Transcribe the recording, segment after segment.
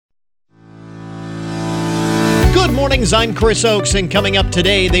mornings, I'm Chris Oakes, and coming up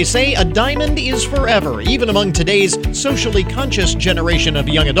today, they say a diamond is forever, even among today's socially conscious generation of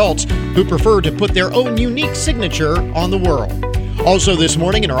young adults who prefer to put their own unique signature on the world. Also this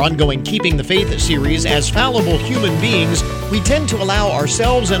morning, in our ongoing Keeping the Faith series, as fallible human beings, we tend to allow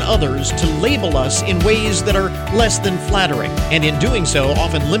ourselves and others to label us in ways that are less than flattering, and in doing so,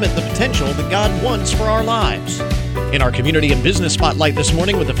 often limit the potential that God wants for our lives. In our community and business spotlight this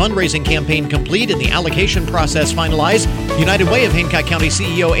morning, with the fundraising campaign complete and the allocation process finalized, United Way of Hancock County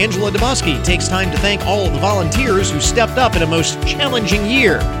CEO Angela DeBosky takes time to thank all of the volunteers who stepped up in a most challenging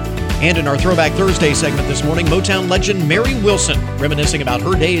year. And in our Throwback Thursday segment this morning, Motown legend Mary Wilson, reminiscing about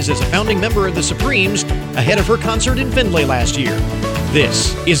her days as a founding member of the Supremes ahead of her concert in Findlay last year.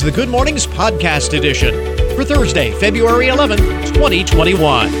 This is the Good Mornings Podcast Edition for Thursday, February 11th,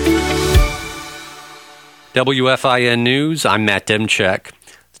 2021. WFIN News, I'm Matt Demchek.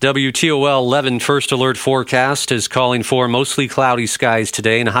 WTOL 11 First Alert forecast is calling for mostly cloudy skies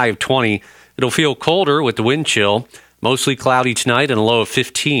today and a high of 20. It'll feel colder with the wind chill. Mostly cloudy tonight and a low of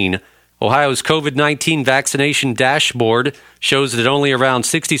 15. Ohio's COVID-19 vaccination dashboard shows that only around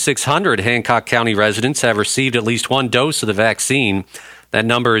 6,600 Hancock County residents have received at least one dose of the vaccine. That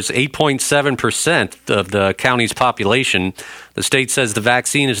number is 8.7% of the county's population. The state says the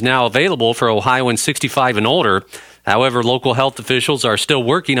vaccine is now available for Ohioans 65 and older. However, local health officials are still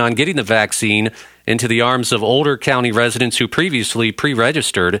working on getting the vaccine into the arms of older county residents who previously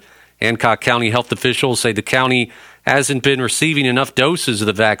pre-registered. Hancock County health officials say the county hasn't been receiving enough doses of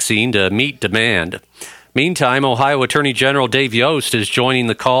the vaccine to meet demand. Meantime, Ohio Attorney General Dave Yost is joining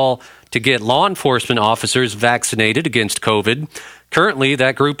the call to get law enforcement officers vaccinated against COVID. Currently,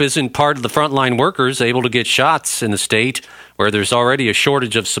 that group isn't part of the frontline workers able to get shots in the state where there's already a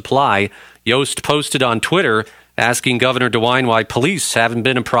shortage of supply. Yost posted on Twitter asking Governor DeWine why police haven't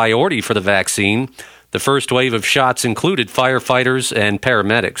been a priority for the vaccine. The first wave of shots included firefighters and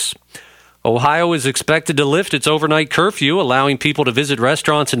paramedics. Ohio is expected to lift its overnight curfew, allowing people to visit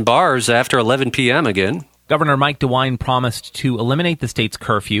restaurants and bars after 11 p.m. again. Governor Mike DeWine promised to eliminate the state's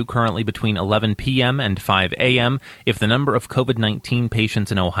curfew, currently between 11 p.m. and 5 a.m., if the number of COVID-19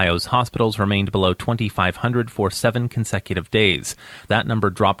 patients in Ohio's hospitals remained below 2,500 for 7 consecutive days. That number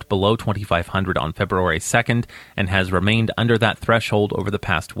dropped below 2,500 on February 2nd and has remained under that threshold over the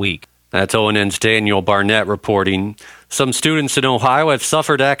past week. That's ONN's Daniel Barnett reporting. Some students in Ohio have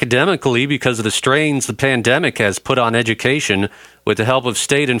suffered academically because of the strains the pandemic has put on education. With the help of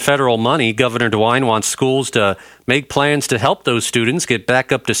state and federal money, Governor DeWine wants schools to make plans to help those students get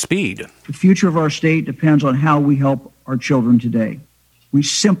back up to speed. The future of our state depends on how we help our children today. We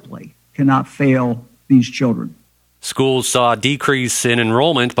simply cannot fail these children. Schools saw a decrease in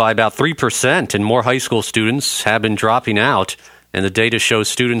enrollment by about 3%, and more high school students have been dropping out. And the data shows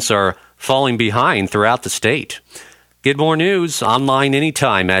students are falling behind throughout the state. Get more news online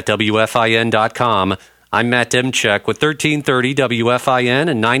anytime at WFIN.com. I'm Matt Demchek with 1330 WFIN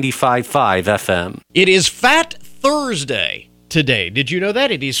and 95.5 FM. It is Fat Thursday today. Did you know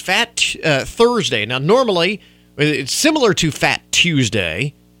that? It is Fat Thursday. Now, normally, it's similar to Fat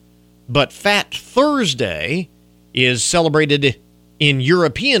Tuesday, but Fat Thursday is celebrated in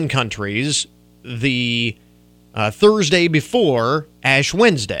European countries the Thursday before Ash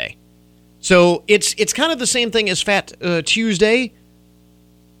Wednesday. So it's kind of the same thing as Fat Tuesday,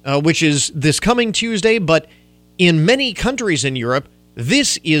 which is this coming Tuesday, but in many countries in Europe,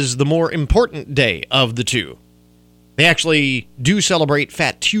 this is the more important day of the two. They actually do celebrate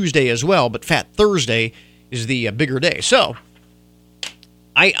Fat Tuesday as well, but Fat Thursday is the bigger day. So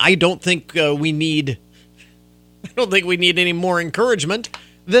I don't think we need any more encouragement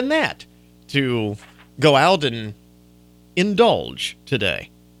than that to go out and indulge today.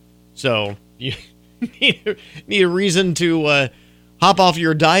 So you need a reason to hop off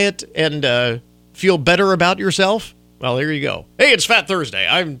your diet and feel better about yourself? Well, here you go. Hey, it's Fat Thursday.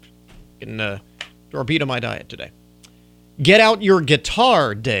 I'm going to torpedo my diet today. Get out your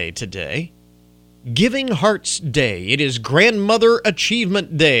guitar day today. Giving Hearts Day. It is Grandmother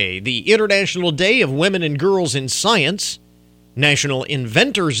Achievement Day, the International Day of Women and Girls in Science, National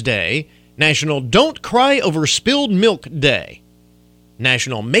Inventors Day, National Don't Cry Over Spilled Milk Day,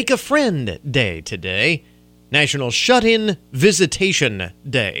 National Make a Friend Day today, National Shut-In Visitation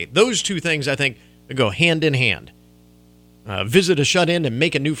Day. Those two things, I think, go hand in hand. Visit a shut-in and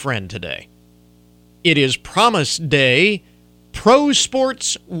make a new friend today. It is Promise Day, Pro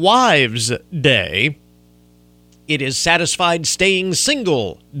Sports Wives Day. It is Satisfied Staying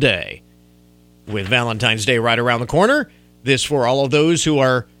Single Day. With Valentine's Day right around the corner, this for all of those who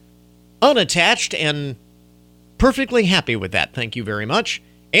are unattached and perfectly happy with that. Thank you very much.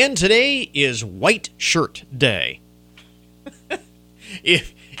 And today is White Shirt Day.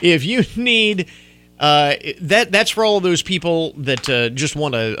 if you need that's for all of those people that just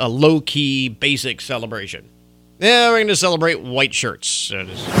want a low-key, basic celebration. Yeah, we're going to celebrate white shirts.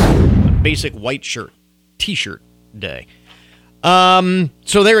 It's a basic white shirt, T-shirt day.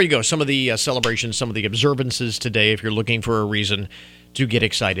 So there you go. Some of the celebrations, some of the observances today, if you're looking for a reason to get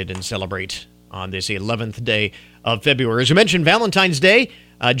excited and celebrate on this 11th day of February. As I mentioned, Valentine's Day,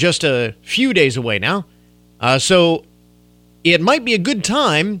 just a few days away now. So it might be a good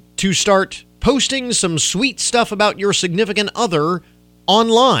time to start posting some sweet stuff about your significant other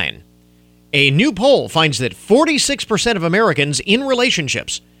online. A new poll finds that 46% of Americans in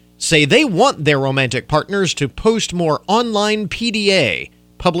relationships say they want their romantic partners to post more online PDA,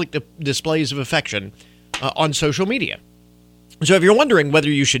 public displays of affection, on social media. So if you're wondering whether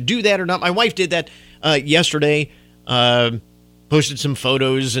you should do that or not, my wife did that yesterday, posted some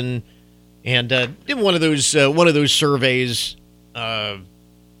photos and did one of those surveys,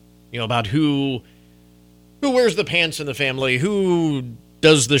 about who wears the pants in the family, who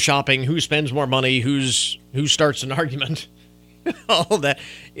does the shopping, who spends more money, who starts an argument, all that.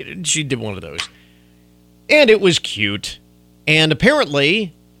 She did one of those, and it was cute. And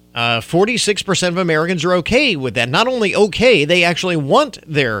apparently, 46% of Americans are okay with that. Not only okay, they actually want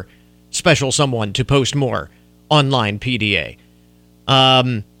their special someone to post more online PDA.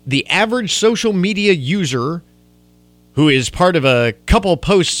 The average social media user who is part of a couple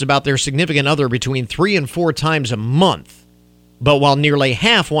posts about their significant other between 3 and 4 times a month. But while nearly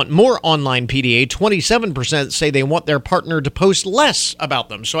half want more online PDA, 27% say they want their partner to post less about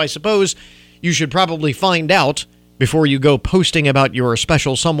them. So I suppose you should probably find out before you go posting about your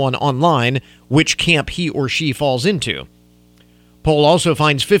special someone online which camp he or she falls into. Poll also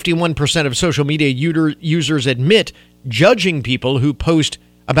finds 51% of social media users admit judging people who post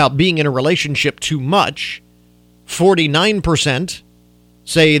about being in a relationship too much. 49%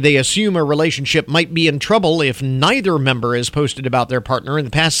 say they assume a relationship might be in trouble if neither member has posted about their partner in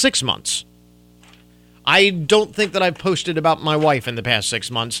the past 6 months. I don't think that I've posted about my wife in the past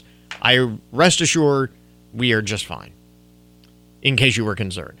 6 months. I rest assured we are just fine, in case you were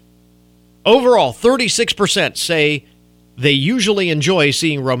concerned. Overall, 36% say they usually enjoy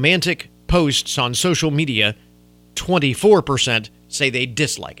seeing romantic posts on social media. 24% say they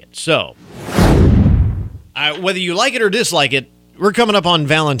dislike it. So, whether you like it or dislike it, we're coming up on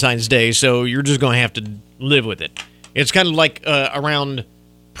Valentine's Day, so you're just going to have to live with it. It's kind of like around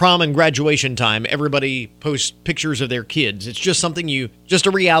prom and graduation time, everybody posts pictures of their kids. It's just just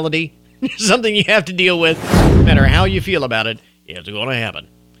a reality, something you have to deal with. No matter how you feel about it, it's going to happen.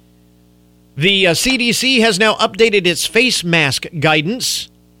 The CDC has now updated its face mask guidance.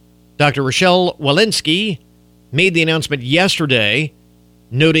 Dr. Rochelle Walensky made the announcement yesterday,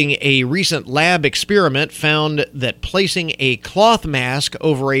 noting a recent lab experiment found that placing a cloth mask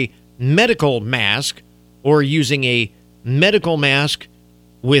over a medical mask or using a medical mask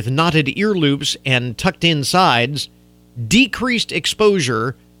with knotted ear loops and tucked-in sides decreased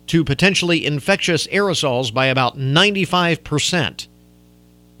exposure to potentially infectious aerosols by about 95%.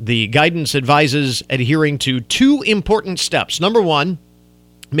 The guidance advises adhering to 2 important steps. Number 1,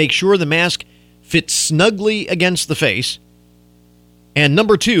 make sure the mask fits snugly against the face. And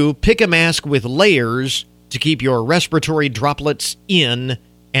number 2, pick a mask with layers to keep your respiratory droplets in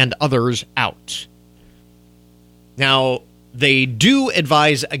and others out. Now, they do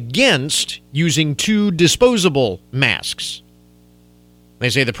advise against using 2 disposable masks. They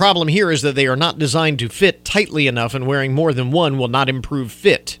say the problem here is that they are not designed to fit tightly enough, and wearing more than one will not improve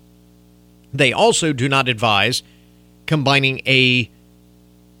fit. They also do not advise combining an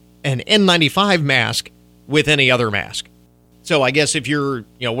N95 mask with any other mask. So I guess if you're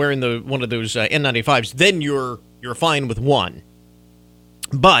wearing one of those N95s, then you're fine with one.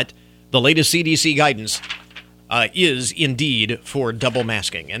 But the latest CDC guidance is indeed for double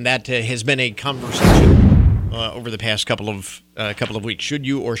masking, and that has been a conversation over the past couple of weeks. Should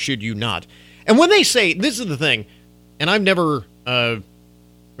you or should you not? And when they say, this is the thing, and I've never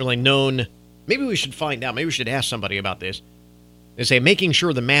really known. Maybe we should find out. Maybe we should ask somebody about this. They say making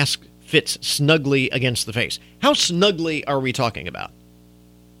sure the mask fits snugly against the face. How snugly are we talking about?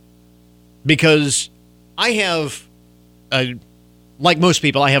 Because I have, like most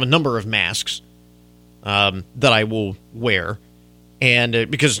people, I have a number of masks that I will wear, and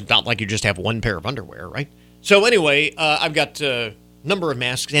because it's not like you just have one pair of underwear, right? So anyway, I've got a number of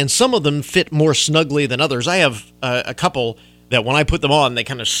masks, and some of them fit more snugly than others. I have a couple that when I put them on, they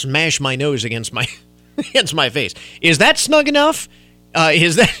kind of smash my nose against my against my face. Is that snug enough?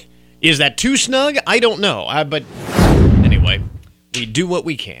 Is that too snug? I don't know. But anyway, we do what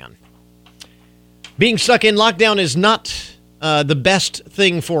we can. Being stuck in lockdown is not the best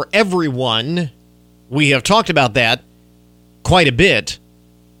thing for everyone. We have talked about that quite a bit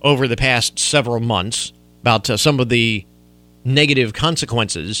over the past several months, about some of the negative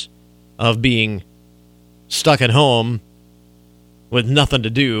consequences of being stuck at home with nothing to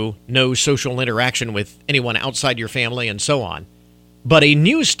do, no social interaction with anyone outside your family, and so on. But a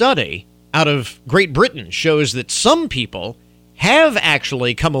new study out of Great Britain shows that some people have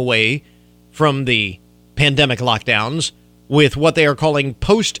actually come away from the pandemic lockdowns with what they are calling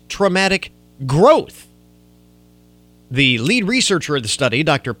post-traumatic growth. The lead researcher of the study,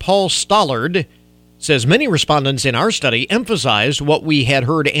 Dr. Paul Stollard, says many respondents in our study emphasized what we had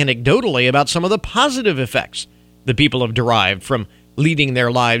heard anecdotally about some of the positive effects that people have derived from leading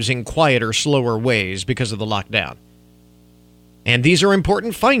their lives in quieter, slower ways because of the lockdown. And these are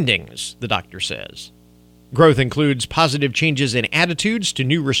important findings, the doctor says. Growth includes positive changes in attitudes to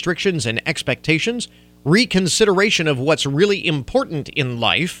new restrictions and expectations, reconsideration of what's really important in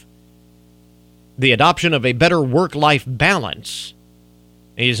life, the adoption of a better work-life balance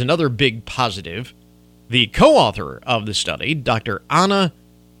is another big positive. The co-author of the study, Dr. Ana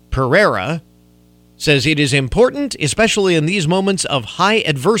Pereira, says it is important, especially in these moments of high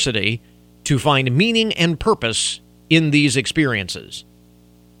adversity, to find meaning and purpose in these experiences.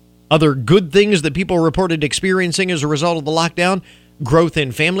 Other good things that people reported experiencing as a result of the lockdown: growth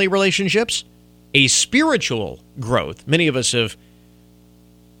in family relationships, a spiritual growth. Many of us have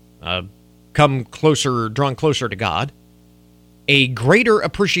come closer, drawn closer to God, a greater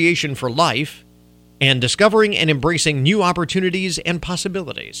appreciation for life, and discovering and embracing new opportunities and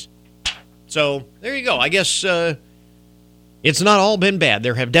possibilities. So there you go. I guess it's not all been bad.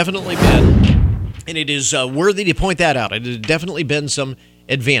 There have definitely been, and it is worthy to point that out. It has definitely been some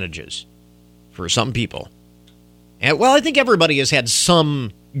advantages for some people. And, well, I think everybody has had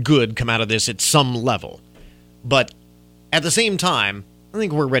some good come out of this at some level. But at the same time, I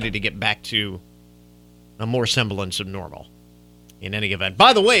think we're ready to get back to a more semblance of normal in any event.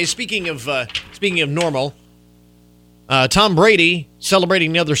 By the way, speaking of normal, Tom Brady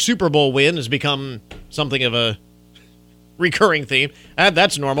celebrating another Super Bowl win has become something of a recurring theme.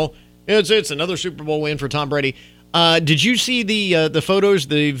 That's normal. It's another Super Bowl win for Tom Brady. Did you see the photos,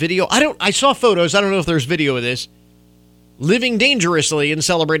 the video? I saw photos. I don't know if there's video of this. Living dangerously in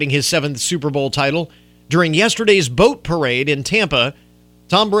celebrating his 7th Super Bowl title. During yesterday's boat parade in Tampa,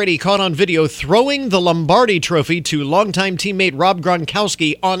 Tom Brady caught on video throwing the Lombardi trophy to longtime teammate Rob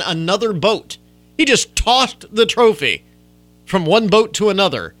Gronkowski on another boat. He just tossed the trophy from one boat to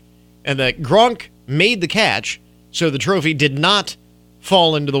another, and that Gronk made the catch, so the trophy did not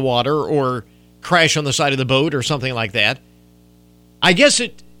fall into the water or crash on the side of the boat or something like that. I guess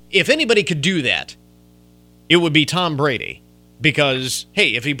if anybody could do that, it would be Tom Brady, because,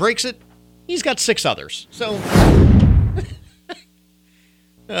 hey, if he breaks it, he's got 6 others. So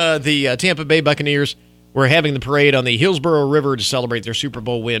the Tampa Bay Buccaneers were having the parade on the Hillsborough River to celebrate their Super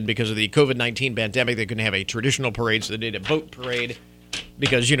Bowl win. Because of the COVID-19 pandemic, they couldn't have a traditional parade, so they did a boat parade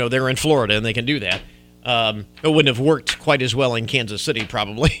because, they're in Florida and they can do that. It wouldn't have worked quite as well in Kansas City,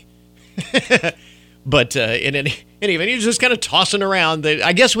 probably. But in any event, he's just kind of tossing around.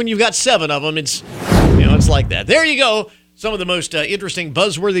 I guess when you've got 7 of them, it's like that. There you go. Some of the most interesting,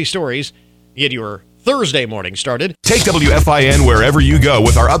 buzzworthy stories. Get your Thursday morning started. Take WFIN wherever you go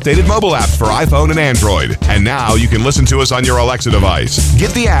with our updated mobile apps for iPhone and Android. And now you can listen to us on your Alexa device.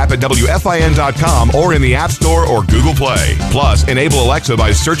 Get the app at WFIN.com or in the App Store or Google Play. Plus, enable Alexa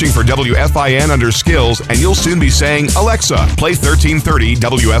by searching for WFIN under Skills, and you'll soon be saying, "Alexa, play 1330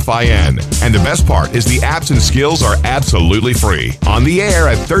 WFIN." And the best part is the apps and skills are absolutely free. On the air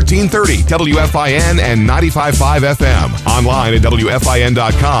at 1330 WFIN and 95.5 FM. Online at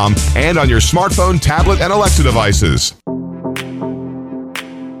WFIN.com and on your smartphone, tablet, and Alexa devices.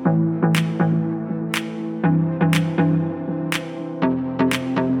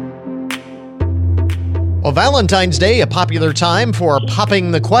 Well, Valentine's Day, a popular time for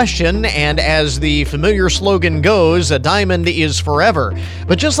popping the question, and as the familiar slogan goes, a diamond is forever.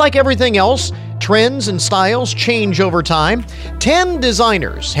 But just like everything else, trends and styles change over time. 10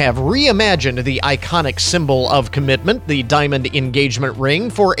 designers have reimagined the iconic symbol of commitment, the diamond engagement ring,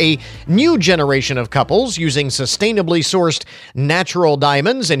 for a new generation of couples using sustainably sourced natural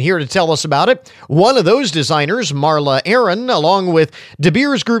diamonds. And here to tell us about it, one of those designers, Marla Aaron, along with De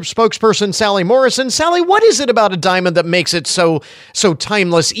Beers Group spokesperson Sally Morrison. Sally, what is it about a diamond that makes it so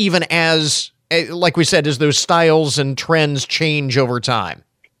timeless, even as, like we said, as those styles and trends change over time?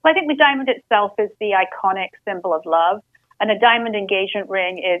 Well, I think the diamond itself is the iconic symbol of love, and a diamond engagement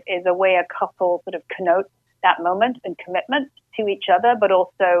ring is a way a couple sort of connotes that moment and commitment to each other, but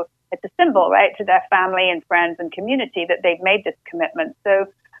also it's a symbol, right, to their family and friends and community that they've made this commitment. So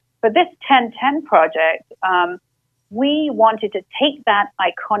for this 1010 project, we wanted to take that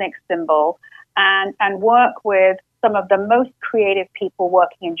iconic symbol and work with some of the most creative people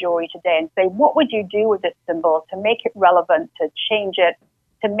working in jewelry today and say, what would you do with this symbol to make it relevant, to change it,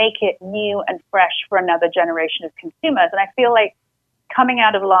 to make it new and fresh for another generation of consumers? And I feel like coming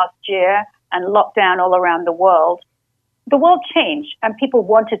out of last year and lockdown all around the world changed and people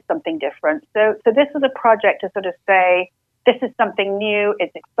wanted something different. So this was a project to sort of say, this is something new,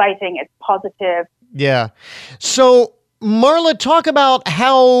 it's exciting, it's positive. Yeah. So Marla, talk about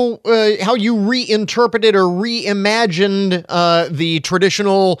how you reinterpreted or reimagined the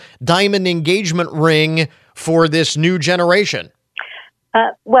traditional diamond engagement ring for this new generation.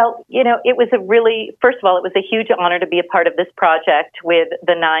 Well, it was first of all, it was a huge honor to be a part of this project with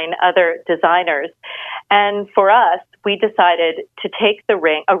the 9 other designers. And for us, we decided to take a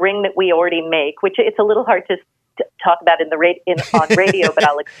ring that we already make, which it's a little hard to talk about on radio, but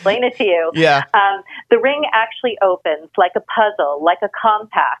I'll explain it to you. Yeah. The ring actually opens like a puzzle, like a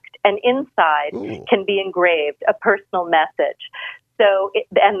compact, and inside can be engraved a personal message. So,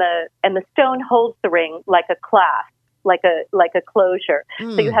 the stone holds the ring like a clasp, like a closure.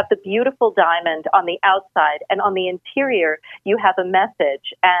 So you have the beautiful diamond on the outside, and on the interior you have a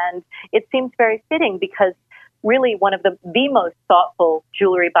message. And it seems very fitting because really one of the most thoughtful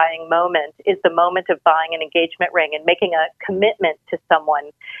jewelry buying moments is the moment of buying an engagement ring and making a commitment to someone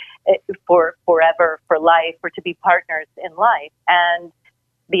for forever, for life, or to be partners in life. And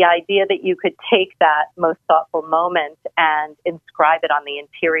the idea that you could take that most thoughtful moment and inscribe it on the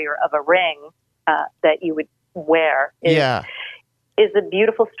interior of a ring that you would wear is a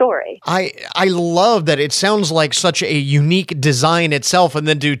beautiful story. I love that. It sounds like such a unique design itself, and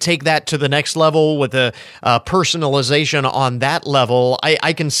then to take that to the next level with a personalization on that level,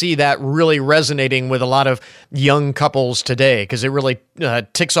 I can see that really resonating with a lot of young couples today because it really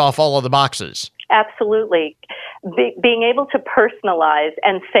ticks off all of the boxes. Absolutely. Being able to personalize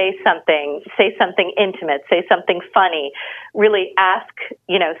and say something intimate, say something funny, really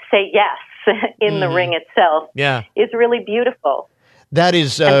say yes in the ring itself is really beautiful. That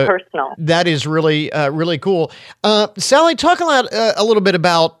is and personal. That is really really cool. Sally, talk a little bit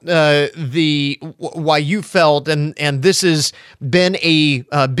about why you felt, and this has been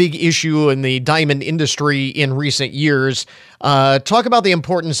a big issue in the diamond industry in recent years. Talk about the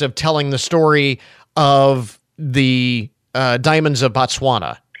importance of telling the story of the diamonds of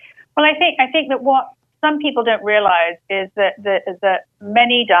Botswana. Well, I think that what some people don't realize is that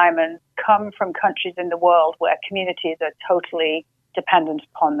many diamonds come from countries in the world where communities are totally dependent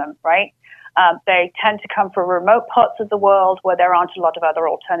upon them, right? They tend to come from remote parts of the world where there aren't a lot of other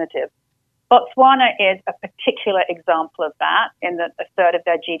alternatives. Botswana is a particular example of that, in that a third of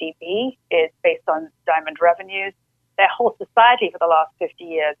their GDP is based on diamond revenues. Their whole society for the last 50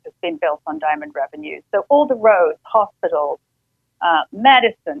 years has been built on diamond revenues. So all the roads, hospitals,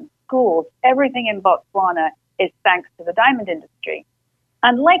 medicine, schools, everything in Botswana is thanks to the diamond industry.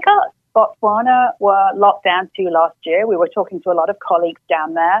 And like us, Botswana were locked down too last year. We were talking to a lot of colleagues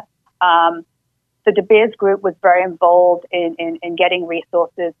down there. The De Beers Group was very involved in getting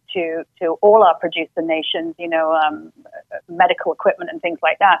resources to all our producer nations, medical equipment and things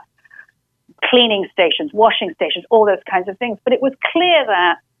like that, cleaning stations, washing stations, all those kinds of things. But it was clear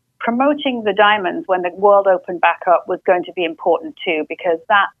that promoting the diamonds when the world opened back up was going to be important too, because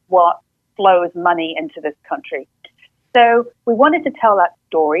that's what flows money into this country. So we wanted to tell that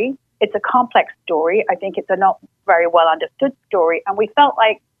story. It's a complex story. I think it's a not very well understood story. And we felt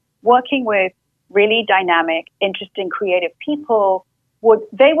like working with really dynamic, interesting, creative people would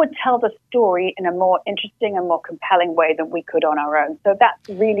tell the story in a more interesting and more compelling way than we could on our own. So that's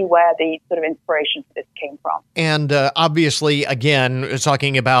really where the sort of inspiration for this came from. And obviously, again,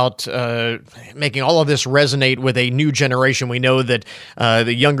 talking about making all of this resonate with a new generation. We know that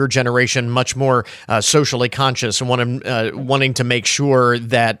the younger generation, much more socially conscious and wanting to make sure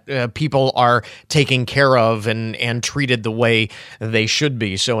that people are taken care of and treated the way they should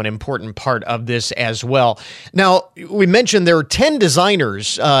be. So an important part of this as well. Now, we mentioned there are 10 designers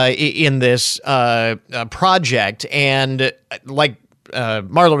in this project, and like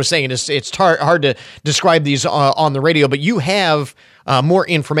Marla was saying, it's hard to describe these on the radio, but you have more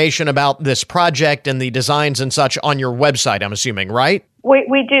information about this project and the designs and such on your website, I'm assuming, right?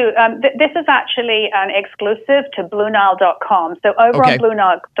 We do. This is actually an exclusive to BlueNile.com. So over on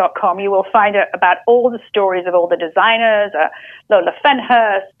BlueNile.com, you will find out about all the stories of all the designers, Lola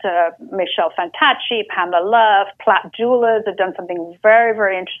Fenhurst, Michelle Fantacci, Pamela Love, Platt Jewelers have done something very,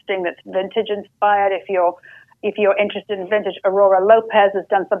 very interesting that's vintage inspired. If you're If you're interested in vintage, Aurora Lopez has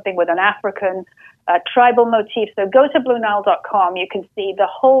done something with an African tribal motif. So go to BlueNile.com. You can see the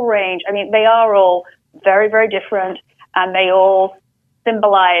whole range. I mean, they are all very, very different, and they all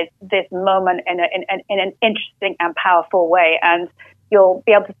symbolize this moment in an interesting and powerful way. And you'll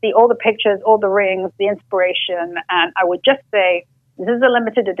be able to see all the pictures, all the rings, the inspiration. And I would just say, this is a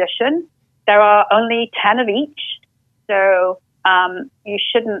limited edition. There are only 10 of each. So you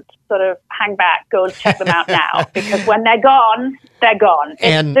shouldn't sort of hang back, go check them out now, because when they're gone, they're gone.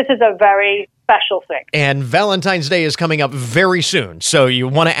 And this is a very special thing. And Valentine's Day is coming up very soon, so you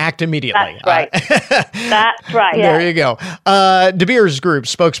want to act immediately. That's right. That's right. There you go. De Beers Group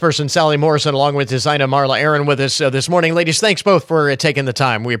spokesperson Sally Morrison, along with designer Marla Aaron, with us this morning. Ladies, thanks both for taking the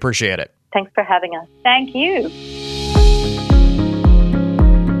time. We appreciate it. Thanks for having us. Thank you.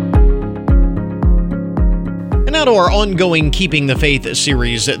 And now to our ongoing Keeping the Faith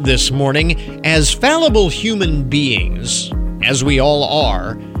series this morning. As fallible human beings, as we all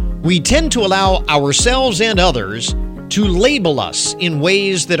are, we tend to allow ourselves and others to label us in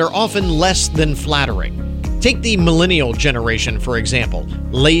ways that are often less than flattering. Take the millennial generation, for example.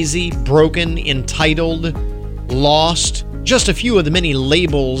 Lazy, broken, entitled, lost. Just a few of the many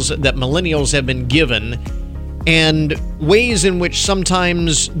labels that millennials have been given, and ways in which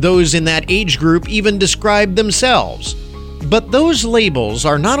sometimes those in that age group even describe themselves. But those labels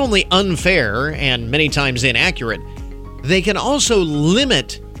are not only unfair and many times inaccurate, they can also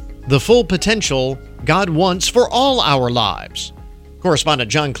limit the full potential God wants for all our lives. Correspondent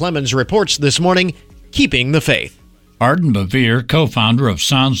John Clemens reports this morning, Keeping the Faith. Arden Bevere, co-founder of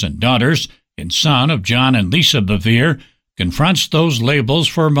Sons and Daughters and son of John and Lisa Bevere, confronts those labels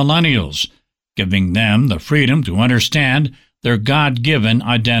for millennials, giving them the freedom to understand their God-given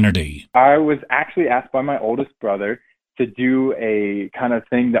identity. I was actually asked by my oldest brother to do a kind of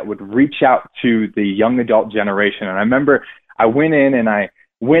thing that would reach out to the young adult generation. And I remember I went in and I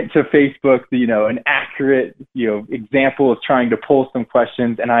went to Facebook, an accurate, example of trying to pull some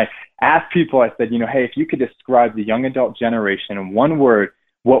questions. And I asked people, I said, hey, if you could describe the young adult generation in one word,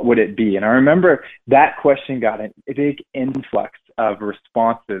 what would it be? And I remember that question got a big influx of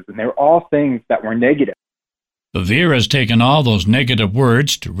responses, and they were all things that were negative. Bevere has taken all those negative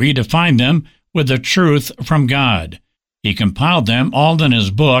words to redefine them with the truth from God. He compiled them all in his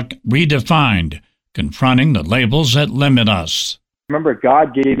book, Redefined, Confronting the Labels That Limit Us. Remember,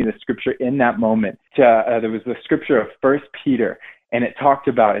 God gave me the scripture in that moment. There was the scripture of 1 Peter, and it talked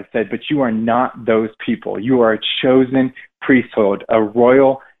about, it said, but you are not those people. You are a chosen priesthood, a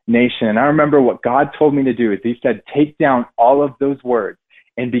royal nation. And I remember what God told me to do is he said, take down all of those words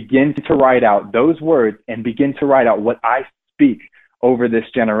and begin to write out those words and begin to write out what I speak over this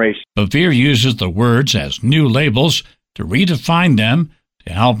generation. Bevere uses the words as new labels to redefine them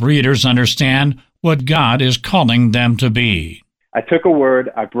to help readers understand what God is calling them to be. I took a word,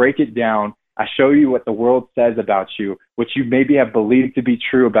 I break it down, I show you what the world says about you, what you maybe have believed to be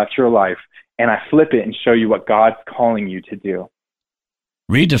true about your life, and I flip it and show you what God's calling you to do.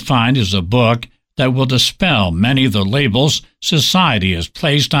 Redefined is a book that will dispel many of the labels society has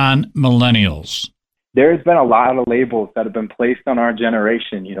placed on millennials. There's been a lot of labels that have been placed on our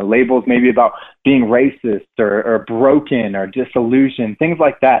generation, labels maybe about being racist or broken or disillusioned, things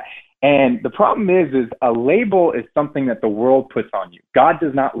like that. And the problem is a label is something that the world puts on you. God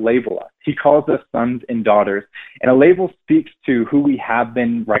does not label us. He calls us sons and daughters. And a label speaks to who we have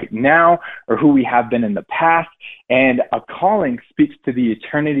been right now or who we have been in the past. And a calling speaks to the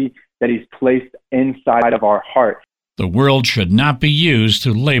eternity that he's placed inside of our heart. The world should not be used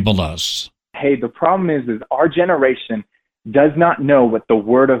to label us. Hey, the problem is our generation does not know what the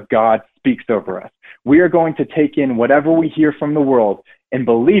Word of God speaks over us. We are going to take in whatever we hear from the world and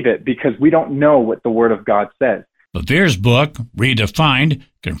believe it because we don't know what the Word of God says. Bevere's book, Redefined,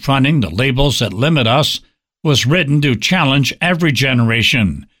 Confronting the Labels That Limit Us, was written to challenge every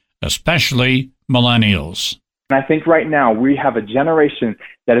generation, especially millennials. And I think right now we have a generation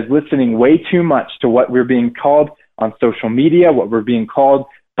that is listening way too much to what we're being called on social media, what we're being called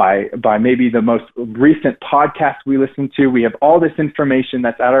by maybe the most recent podcast we listen to. We have all this information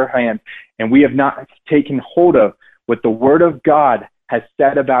that's at our hands, and we have not taken hold of what the Word of God has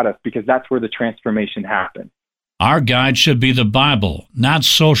said about us, because that's where the transformation happens. Our guide should be the Bible, not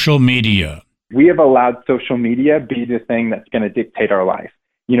social media. We have allowed social media be the thing that's going to dictate our life.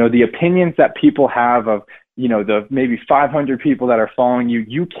 The opinions that people have of, the maybe 500 people that are following you,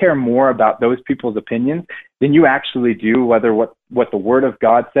 you care more about those people's opinions than you actually do whether what the Word of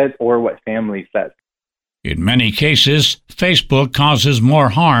God says or what family says. In many cases, Facebook causes more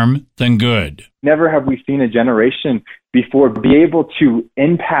harm than good. Never have we seen a generation before be able to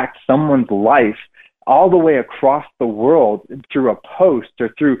impact someone's life all the way across the world through a post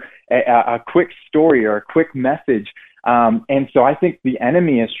or through a quick story or a quick message. And so I think the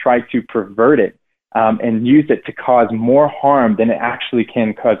enemy has tried to pervert it and use it to cause more harm than it actually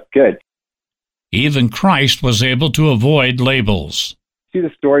can cause good. Even Christ was able to avoid labels. See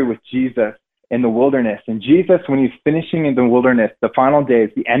the story with Jesus in the wilderness. And Jesus, when he's finishing in the wilderness, the final days,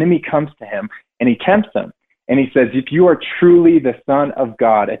 the enemy comes to him and he tempts him. And he says, if you are truly the Son of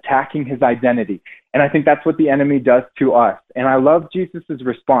God, attacking his identity. And I think that's what the enemy does to us. And I love Jesus'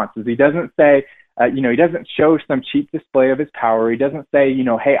 response, is he doesn't say, he doesn't show some cheap display of his power. He doesn't say,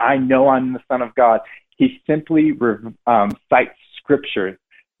 hey, I know I'm the Son of God. He simply cites scriptures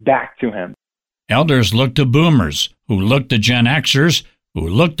back to him. Elders look to boomers, who look to Gen Xers, who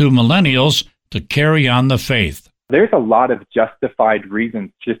look to millennials to carry on the faith. There's a lot of justified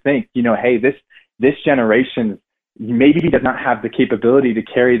reasons to think, hey, this generation maybe does not have the capability to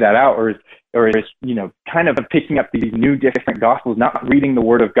carry that out, or is kind of picking up these new different gospels, not reading the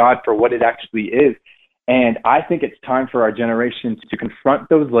Word of God for what it actually is. And I think it's time for our generation to confront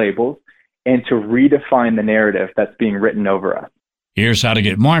those labels and to redefine the narrative that's being written over us. Here's how to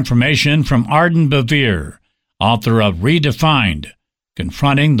get more information from Arden Bevere, author of Redefined,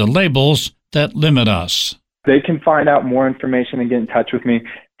 Confronting the Labels That Limit Us. They can find out more information and get in touch with me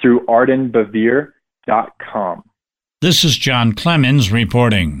through ardenbevere.com. This is John Clemens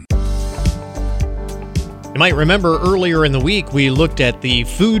reporting. You might remember earlier in the week we looked at the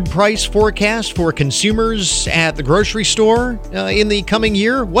food price forecast for consumers at the grocery store in the coming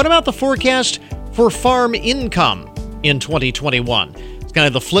year. What about the forecast for farm income in 2021? It's kind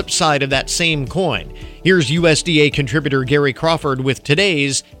of the flip side of that same coin. Here's USDA contributor Gary Crawford with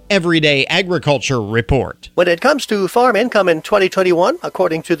today's Everyday Agriculture Report. When it comes to farm income in 2021,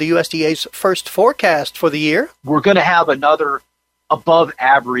 according to the USDA's first forecast for the year, we're going to have another above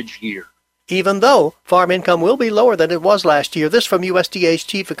average year. Even though farm income will be lower than it was last year. This from USDA's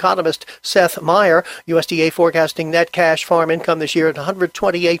chief economist Seth Meyer. USDA forecasting net cash farm income this year at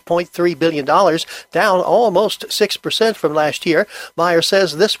 $128.3 billion, down almost 6% from last year. Meyer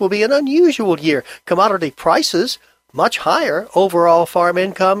says this will be an unusual year. Commodity prices much higher, overall farm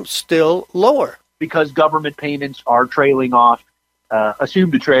income still lower. Because government payments are trailing off,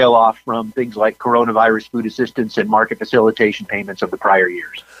 assumed to trail off from things like coronavirus food assistance and market facilitation payments of the prior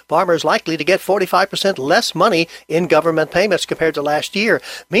years. Farmers likely to get 45% less money in government payments compared to last year.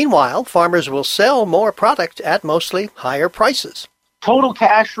 Meanwhile, farmers will sell more product at mostly higher prices. Total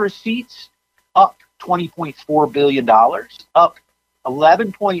cash receipts up $20.4 billion, up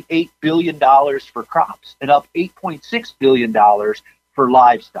 $11.8 billion for crops, and up $8.6 billion for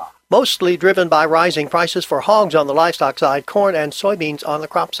livestock. Mostly driven by rising prices for hogs on the livestock side, corn and soybeans on the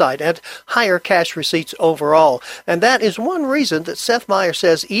crop side, and higher cash receipts overall. And that is one reason that Seth Meyer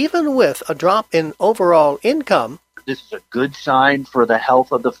says even with a drop in overall income, this is a good sign for the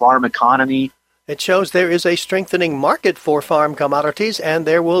health of the farm economy. It shows there is a strengthening market for farm commodities, and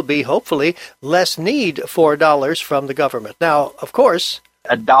there will be, hopefully, less need for dollars from the government. Now, of course,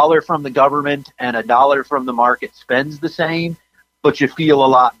 a dollar from the government and a dollar from the market spends the same, but you feel a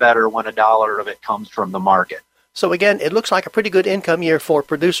lot better when a dollar of it comes from the market. So again, it looks like a pretty good income year for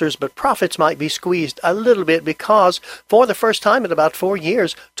producers, but profits might be squeezed a little bit because for the first time in about 4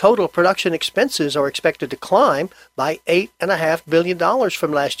 years, total production expenses are expected to climb by $8.5 billion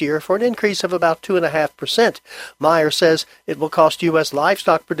from last year for an increase of about 2.5%. Meyer says it will cost U.S.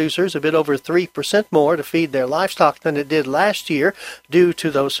 livestock producers a bit over 3% more to feed their livestock than it did last year due to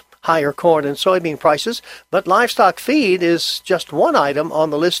those higher corn and soybean prices, but livestock feed is just one item on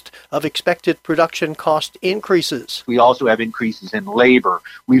the list of expected production cost increases. We also have increases in labor.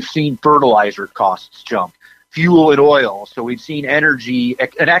 We've seen fertilizer costs jump, fuel and oil. So we've seen energy,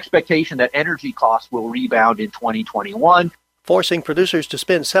 an expectation that energy costs will rebound in 2021. Forcing producers to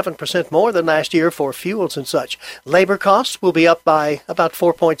spend 7% more than last year for fuels and such. Labor costs will be up by about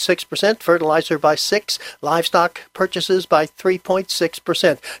 4.6%, fertilizer by 6%, livestock purchases by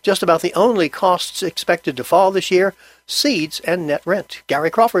 3.6%. Just about the only costs expected to fall this year, seeds and net rent. Gary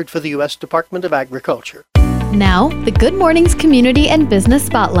Crawford for the U.S. Department of Agriculture. Now, the Good Mornings Community and Business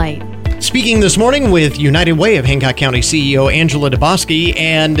Spotlight. Speaking this morning with United Way of Hancock County CEO Angela DeBosky,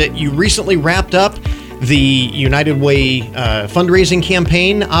 and you recently wrapped up the United Way fundraising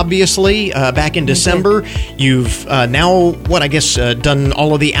campaign, obviously, back in December. You've now, done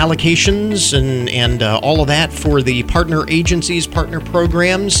all of the allocations and all of that for the partner agencies, partner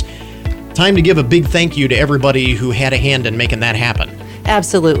programs. Time to give a big thank you to everybody who had a hand in making that happen.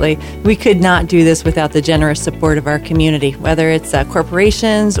 Absolutely. We could not do this without the generous support of our community, whether it's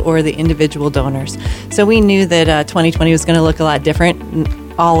corporations or the individual donors. So we knew that 2020 was going to look a lot different.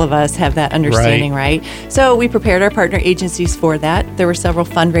 all of us have that understanding, right? So we prepared our partner agencies for that. There were several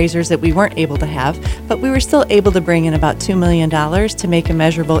fundraisers that we weren't able to have, but we were still able to bring in about $2 million to make a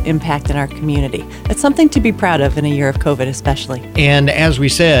measurable impact in our community. That's something to be proud of in a year of COVID especially. And as we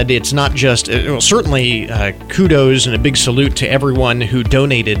said, it's not just, certainly kudos and a big salute to everyone who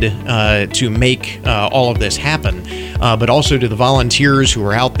donated to make all of this happen, but also to the volunteers who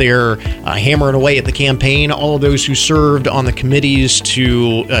are out there hammering away at the campaign, all of those who served on the committees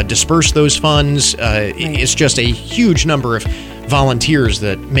to disperse those funds. It's just a huge number of volunteers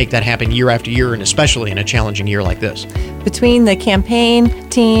that make that happen year after year, and especially in a challenging year like this. Between the campaign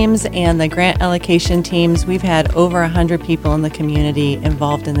teams and the grant allocation teams, we've had over 100 people in the community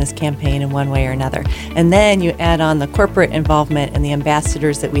involved in this campaign in one way or another. And then you add on the corporate involvement and the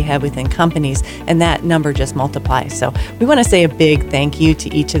ambassadors that we have within companies, and that number just multiplies. So we want to say a big thank you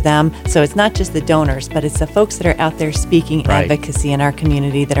to each of them. So it's not just the donors, but it's the folks that are out there speaking advocacy in our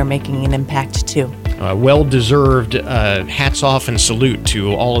community that are making an impact too. Well-deserved hats off and salute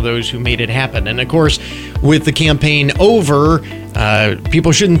to all of those who made it happen. And of course, with the campaign over,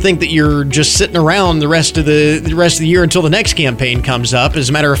 people shouldn't think that you're just sitting around the rest of the year until the next campaign comes up. As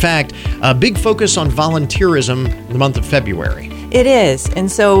a matter of fact, a big focus on volunteerism in the month of February. It is.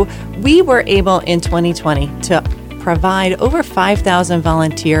 And so we were able in 2020 to provide over 5,000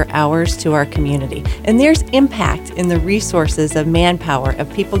 volunteer hours to our community. And there's impact in the resources of manpower,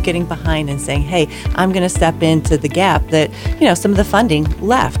 of people getting behind and saying, hey, I'm going to step into the gap that, some of the funding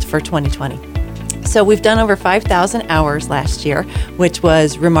left for 2020. So we've done over 5,000 hours last year, which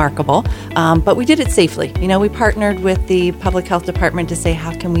was remarkable, but we did it safely. We partnered with the public health department to say,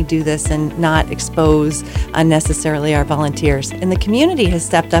 how can we do this and not expose unnecessarily our volunteers? And the community has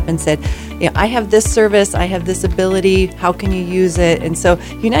stepped up and said, I have this service, I have this ability, how can you use it? And so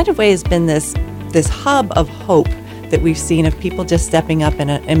United Way has been this hub of hope that we've seen of people just stepping up in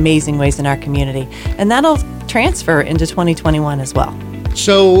amazing ways in our community. And that'll transfer into 2021 as well.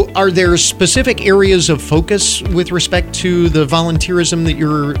 So are there specific areas of focus with respect to the volunteerism that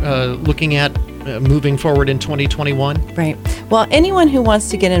you're looking at moving forward in 2021? Right. Well, anyone who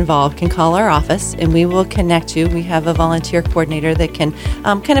wants to get involved can call our office and we will connect you. We have a volunteer coordinator that can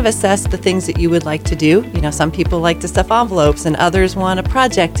kind of assess the things that you would like to do. Some people like to stuff envelopes and others want a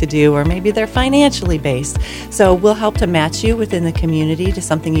project to do, or maybe they're financially based. So we'll help to match you within the community to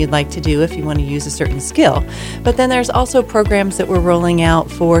something you'd like to do if you want to use a certain skill. But then there's also programs that we're rolling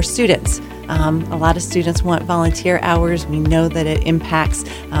out for students. A lot of students want volunteer hours. We know that it impacts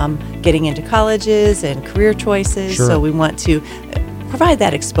getting into colleges and career choices. Sure. So we want to provide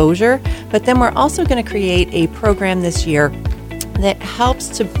that exposure. But then we're also going to create a program this year that helps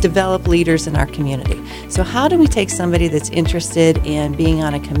to develop leaders in our community. So how do we take somebody that's interested in being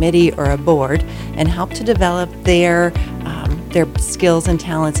on a committee or a board and help to develop their skills and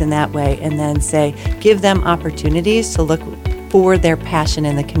talents in that way, and then say, give them opportunities to look for their passion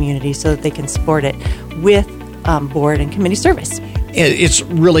in the community so that they can support it with board and committee service. It's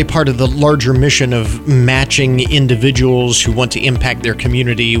really part of the larger mission of matching individuals who want to impact their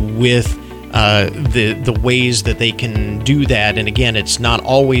community with the ways that they can do that. And again, it's not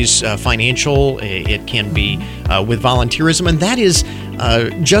always financial. It can be with volunteerism, and that is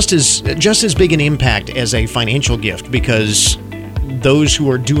just as big an impact as a financial gift, because those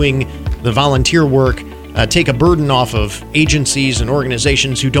who are doing the volunteer work take a burden off of agencies and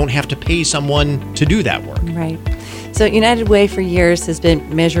organizations who don't have to pay someone to do that work. Right. So United Way for years has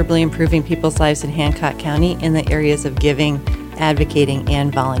been measurably improving people's lives in Hancock County in the areas of giving, advocating,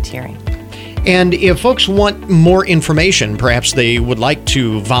 and volunteering. And if folks want more information, perhaps they would like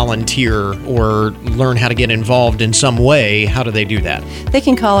to volunteer or learn how to get involved in some way, how do they do that? They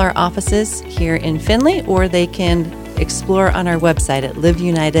can call our offices here in Findlay, or they can explore on our website at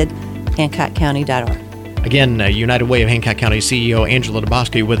liveunitedhancockcounty.org. Again, United Way of Hancock County CEO Angela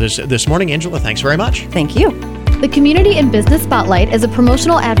Dubofsky with us this morning. Angela, thanks very much. Thank you. The Community and Business Spotlight is a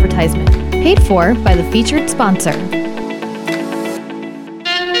promotional advertisement paid for by the featured sponsor.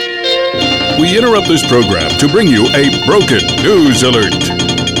 We interrupt this program to bring you a broken news alert.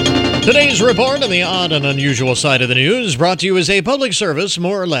 Today's report on the odd and unusual side of the news brought to you as a public service,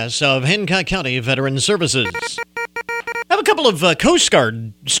 more or less, of Hancock County Veteran Services. I have a couple of Coast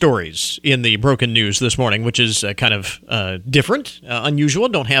Guard stories in the broken news this morning, which is kind of different, unusual.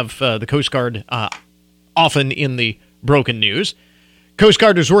 Don't have the Coast Guard often in the broken news. Coast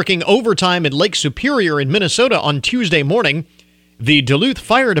Guard is working overtime in Lake Superior in Minnesota on Tuesday morning. The Duluth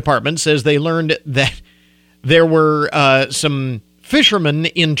Fire Department says they learned that there were some fishermen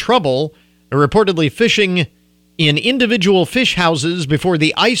in trouble, reportedly fishing in individual fish houses before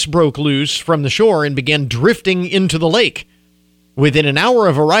the ice broke loose from the shore and began drifting into the lake. Within an hour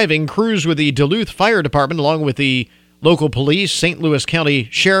of arriving, crews with the Duluth Fire Department, along with the local police, St. Louis County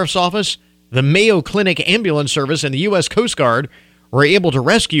Sheriff's Office, the Mayo Clinic Ambulance Service, and the U.S. Coast Guard were able to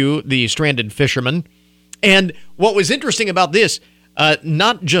rescue the stranded fishermen. And what was interesting about this,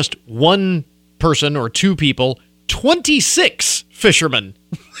 not just one person or two people, 26 fishermen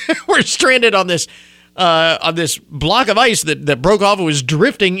were stranded on this block of ice that broke off and was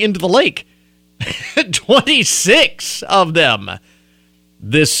drifting into the lake. 26 of them.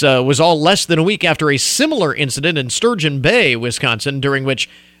 This was all less than a week after a similar incident in Sturgeon Bay, Wisconsin, during which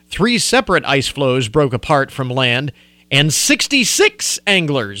 3 separate ice floes broke apart from land and 66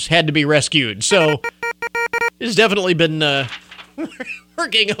 anglers had to be rescued. So it's definitely been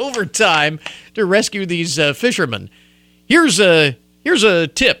working overtime to rescue these fishermen. Here's a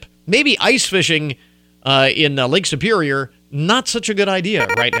tip. Maybe ice fishing in Lake Superior, not such a good idea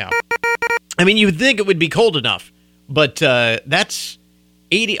right now. I mean, you would think it would be cold enough, but that's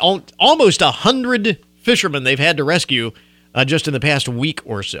 80, almost 100 fishermen they've had to rescue just in the past week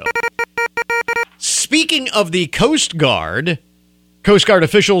or so. Speaking of the Coast Guard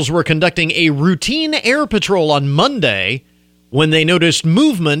officials were conducting a routine air patrol on Monday when they noticed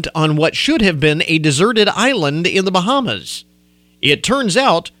movement on what should have been a deserted island in the Bahamas. It turns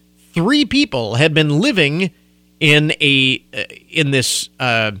out 3 people had been living in this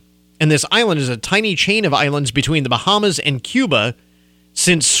island is a tiny chain of islands between the Bahamas and Cuba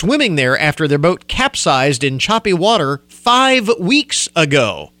since swimming there after their boat capsized in choppy water 5 weeks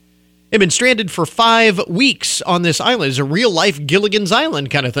ago. They've been stranded for 5 weeks on this island. It's a real-life Gilligan's Island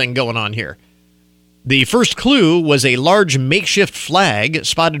kind of thing going on here. The first clue was a large makeshift flag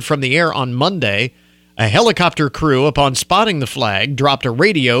spotted from the air on Monday. A helicopter crew, upon spotting the flag, dropped a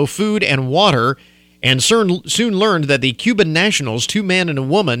radio, food, and water, and soon learned that the Cuban nationals, 2 men and a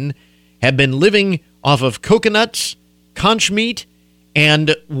woman, had been living off of coconuts, conch meat,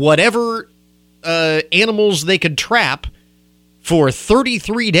 and whatever animals they could trap for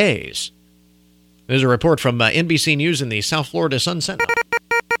 33 days. There's a report from NBC News and the South Florida Sun Sentinel.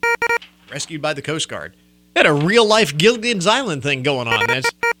 Rescued by the Coast Guard. They had a real-life Gilligan's Island thing going on.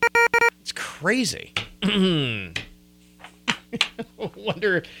 It's crazy.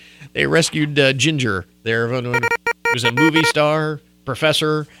 Wonder they rescued Ginger there. It was a movie star,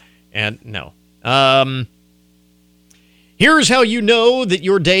 professor, and no. Here's how you know that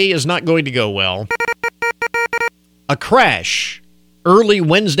your day is not going to go well. A crash early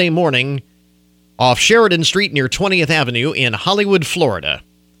Wednesday morning off Sheridan Street near 20th Avenue in Hollywood, Florida.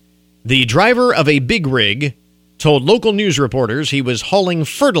 The driver of a big rig told local news reporters he was hauling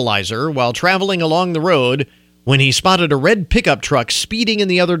fertilizer while traveling along the road when he spotted a red pickup truck speeding in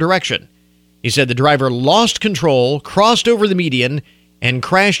the other direction. He said the driver lost control, crossed over the median, and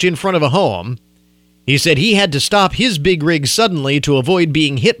crashed in front of a home. He said he had to stop his big rig suddenly to avoid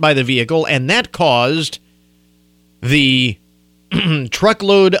being hit by the vehicle, and that caused the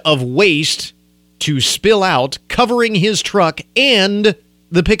truckload of waste to spill out, covering his truck and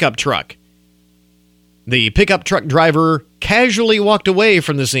the pickup truck. The pickup truck driver casually walked away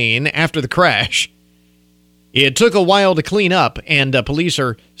from the scene after the crash. It took a while to clean up, and police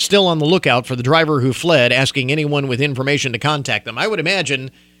are still on the lookout for the driver who fled, asking anyone with information to contact them. I would imagine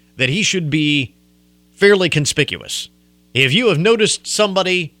that he should be fairly conspicuous. If you have noticed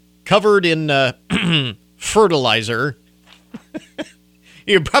somebody covered in fertilizer,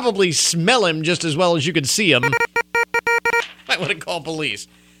 you probably smell him just as well as you can see him. Might want to call police.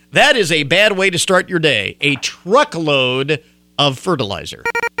 That is a bad way to start your day. A truckload of fertilizer.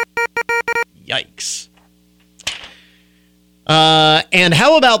 Yikes. And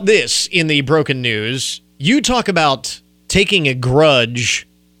how about this in the broken news? You talk about taking a grudge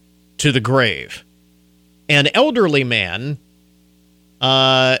to the grave. An elderly man,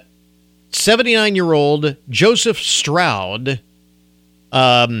 79-year-old Joseph Stroud,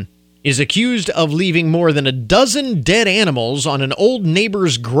 is accused of leaving more than a dozen dead animals on an old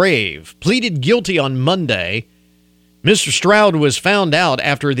neighbor's grave, pleaded guilty on Monday. Mr. Stroud was found out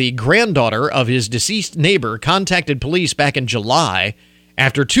after the granddaughter of his deceased neighbor contacted police back in July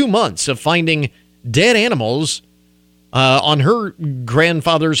after 2 months of finding dead animals on her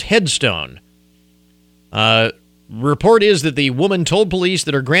grandfather's headstone. Report is that the woman told police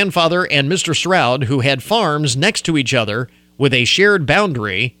that her grandfather and Mr. Stroud, who had farms next to each other with a shared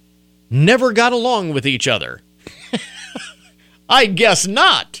boundary, never got along with each other. I guess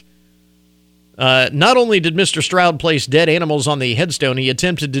not. Not only did Mr. Stroud place dead animals on the headstone, he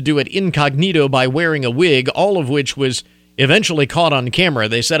attempted to do it incognito by wearing a wig, all of which was eventually caught on camera.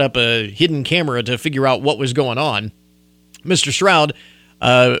 They set up a hidden camera to figure out what was going on. Mr. Stroud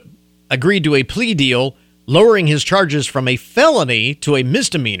agreed to a plea deal lowering his charges from a felony to a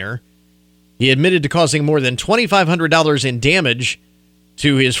misdemeanor. He admitted to causing more than $2,500 in damage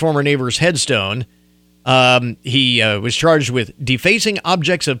to his former neighbor's headstone. He was charged with defacing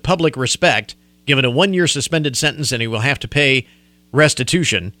objects of public respect, given a 1-year suspended sentence, and he will have to pay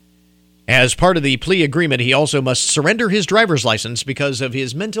restitution. As part of the plea agreement, he also must surrender his driver's license because of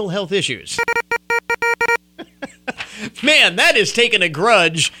his mental health issues. Man, that is taking a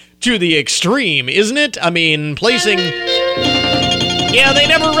grudge to the extreme, isn't it? I mean, placing... Yeah, they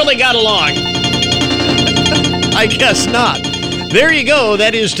never really got along. I guess not. There you go.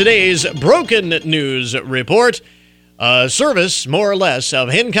 That is today's Broken News Report. A service, more or less, of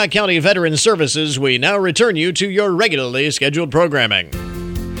Hancock County Veteran Services. We now return you to your regularly scheduled programming.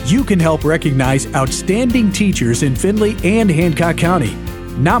 You can help recognize outstanding teachers in Findlay and Hancock County.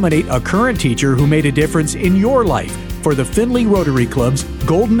 Nominate a current teacher who made a difference in your life for the Findlay Rotary Club's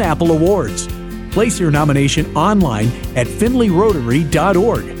Golden Apple Awards. Place your nomination online at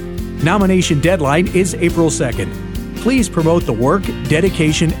findlayrotary.org. Nomination deadline is April 2nd. Please promote the work,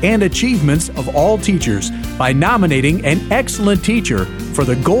 dedication, and achievements of all teachers by nominating an excellent teacher for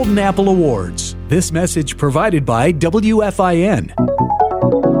the Golden Apple Awards. This message provided by WFIN.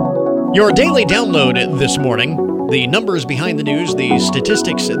 Your daily download this morning. The numbers behind the news, the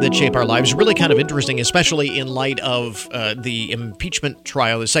statistics that shape our lives, really kind of interesting, especially in light of the impeachment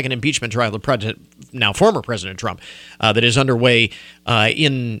trial, the second impeachment trial of former President Trump, that is underway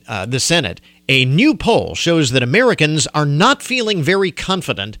in the Senate. A new poll shows that Americans are not feeling very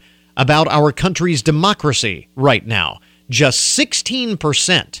confident about our country's democracy right now. Just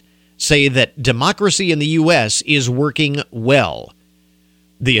 16% say that democracy in the U.S. is working well.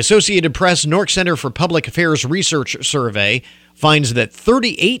 The Associated Press Nork Center for Public Affairs Research survey finds that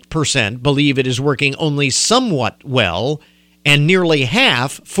 38% believe it is working only somewhat well, and nearly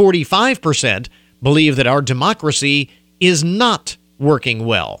half, 45%, believe that our democracy is not working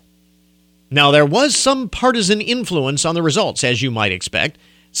well. Now, there was some partisan influence on the results, as you might expect.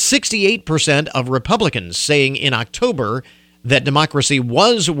 68% of Republicans saying in October that democracy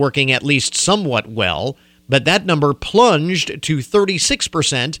was working at least somewhat well, but that number plunged to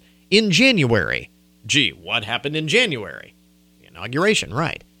 36% in January. Gee, what happened in January? The inauguration,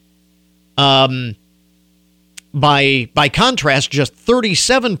 right. By contrast, just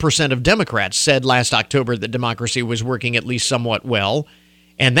 37% of Democrats said last October that democracy was working at least somewhat well,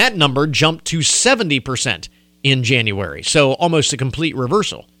 and that number jumped to 70% in January, so almost a complete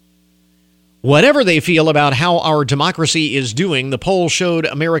reversal. Whatever they feel about how our democracy is doing, the poll showed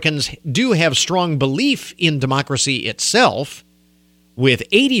Americans do have strong belief in democracy itself, with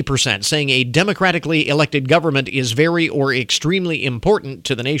 80% saying a democratically elected government is very or extremely important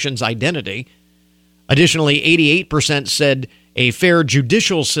to the nation's identity. Additionally, 88% said a fair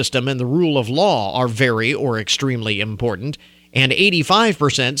judicial system and the rule of law are very or extremely important, and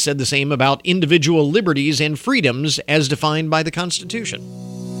 85% said the same about individual liberties and freedoms as defined by the Constitution.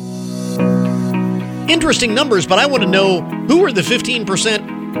 Interesting numbers, but I want to know who are the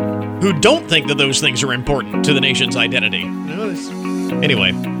 15% who don't think that those things are important to the nation's identity. Anyway,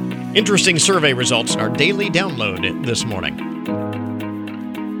 interesting survey results in our daily download this morning.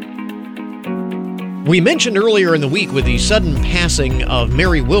 We mentioned earlier in the week with the sudden passing of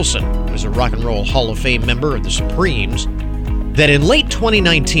Mary Wilson, who was a Rock and Roll Hall of Fame member of the Supremes, that in late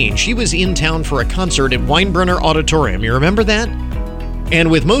 2019, she was in town for a concert at Weinbrenner Auditorium. You remember that? And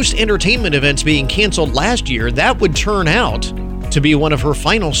with most entertainment events being canceled last year, that would turn out to be one of her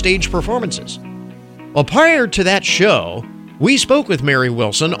final stage performances. Well, prior to that show, we spoke with Mary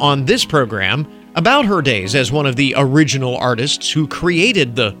Wilson on this program about her days as one of the original artists who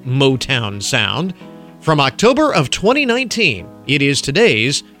created the Motown sound. From October of 2019, it is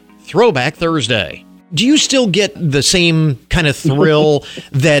today's Throwback Thursday. Do you still get the same kind of thrill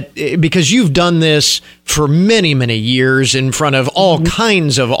that, because you've done this for many, many years in front of all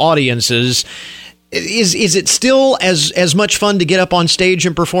kinds of audiences, is it still as much fun to get up on stage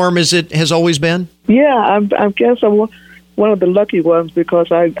and perform as it has always been? Yeah, I guess I'm one of the lucky ones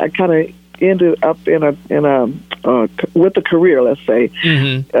because I kind of ended up in a with a career, let's say,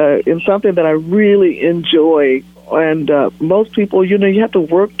 in something that I really enjoy. And most people, you have to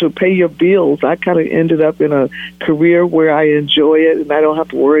work to pay your bills. I kind of ended up in a career where I enjoy it, and I don't have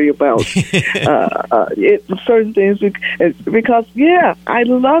to worry about certain things because, I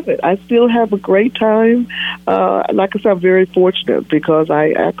love it. I still have a great time. Like I said, I'm very fortunate because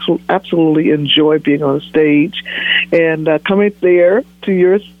I absolutely enjoy being on stage and coming there to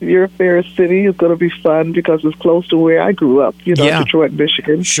your fair city is going to be fun because it's close to where I grew up, Detroit,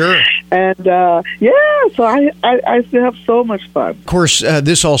 Michigan. Sure. And, so I still have so much fun. Of course,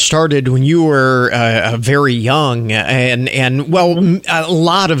 this all started when you were very young, and a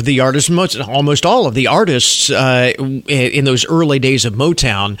lot of the artists, almost all of the artists in those early days of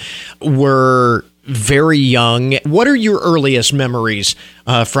Motown were very young. What are your earliest memories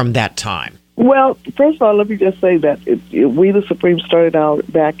from that time? Well, first of all, let me just say that We the Supreme started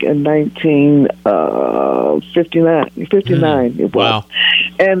out back in 1959. It was. Wow.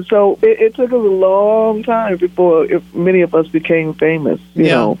 And so it took us a long time before many of us became famous. You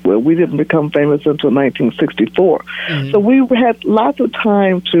know, we didn't become famous until 1964. Mm-hmm. So we had lots of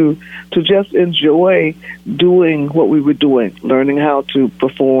time to just enjoy doing what we were doing, learning how to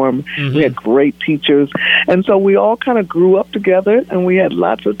perform. Mm-hmm. We had great teachers. And so we all kind of grew up together, and we had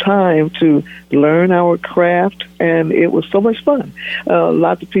lots of time to learn our craft, and it was so much fun.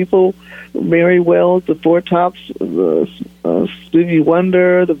 Lots of people, Mary Wells, the Four Tops, Stevie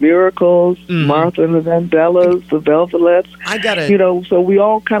Wonder, the Miracles, Martha and the Vandellas, the Velvets. So we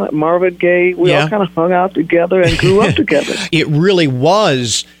all kind of, Marvin Gaye, we all kind of hung out together and grew up together. It really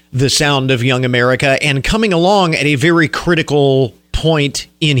was the sound of Young America, and coming along at a very critical point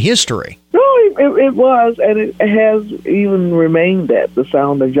in history. No, it was, and it has even remained that, the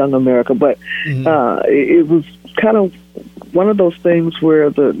sound of Young America. But it was kind of one of those things where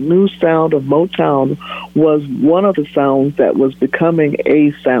the new sound of Motown was one of the sounds that was becoming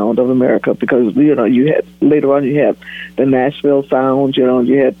a sound of America, because you had later on you had the Nashville sound,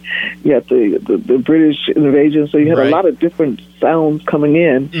 you had the British invasion, so you had a lot of different sounds coming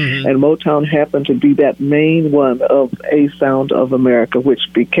in, and Motown happened to be that main one of a sound of America, which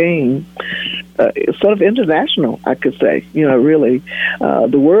became sort of international, I could say. Really,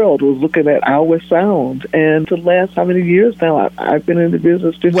 the world was looking at our sound, and the last how many years now? I've been in the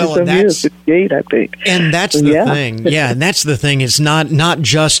business 50-some years, 58, I think. And that's the thing. Yeah, and that's the thing. It's not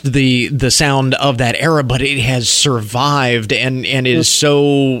just the sound of that era, but it has survived and is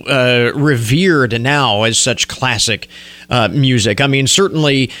so revered now as such classic music. I mean,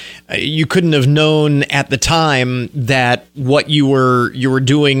 certainly you couldn't have known at the time that what you were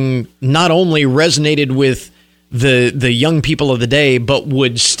doing not only resonated with the young people of the day, but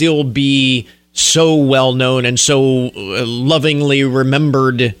would still be so well known and so lovingly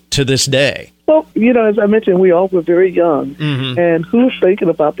remembered to this day. Well, as I mentioned, we all were very young, and who's thinking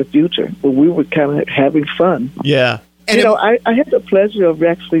about the future? But we were kind of having fun. Yeah. And I had the pleasure of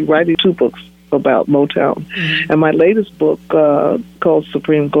actually writing 2 books about Motown. And my latest book, called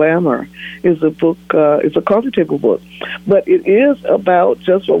Supreme Glamour, is a book, it's a coffee table book. But it is about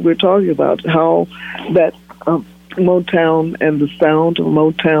just what we're talking about, how that Motown and the sound of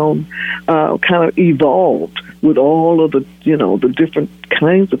Motown kind of evolved with all of the, the different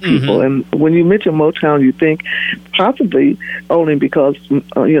kinds of people. And when you mention Motown, you think possibly only because,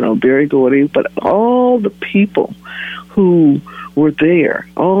 Berry Gordy, but all the people who were there,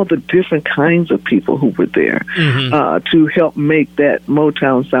 all the different kinds of people who were there to help make that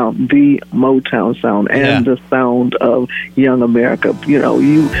Motown sound the Motown sound and the sound of Young America.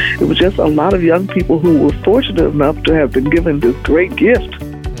 It was just a lot of young people who were fortunate enough to have been given this great gift.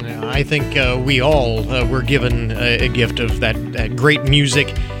 I think we all were given a gift of that great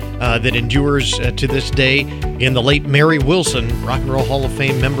music that endures to this day in the late Mary Wilson, Rock and Roll Hall of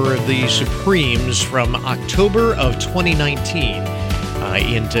Fame member of the Supremes from October of 2019,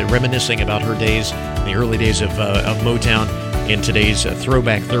 into reminiscing about her days, the early days of Motown in today's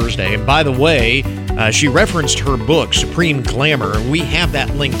Throwback Thursday. And by the way, she referenced her book, Supreme Glamour. We have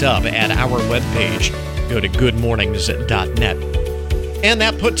that linked up at our webpage. Go to goodmornings.net. And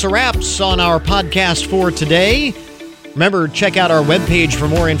that puts a wraps on our podcast for today. Remember, check out our webpage for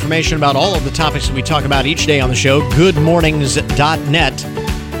more information about all of the topics that we talk about each day on the show,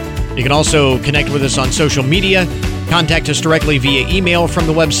 goodmornings.net. You can also connect with us on social media, contact us directly via email from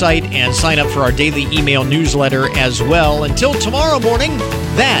the website, and sign up for our daily email newsletter as well. Until tomorrow morning,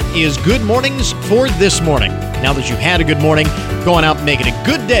 that is Good Mornings for this morning. Now that you've had a good morning, go on out and make it a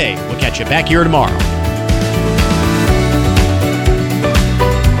good day. We'll catch you back here tomorrow.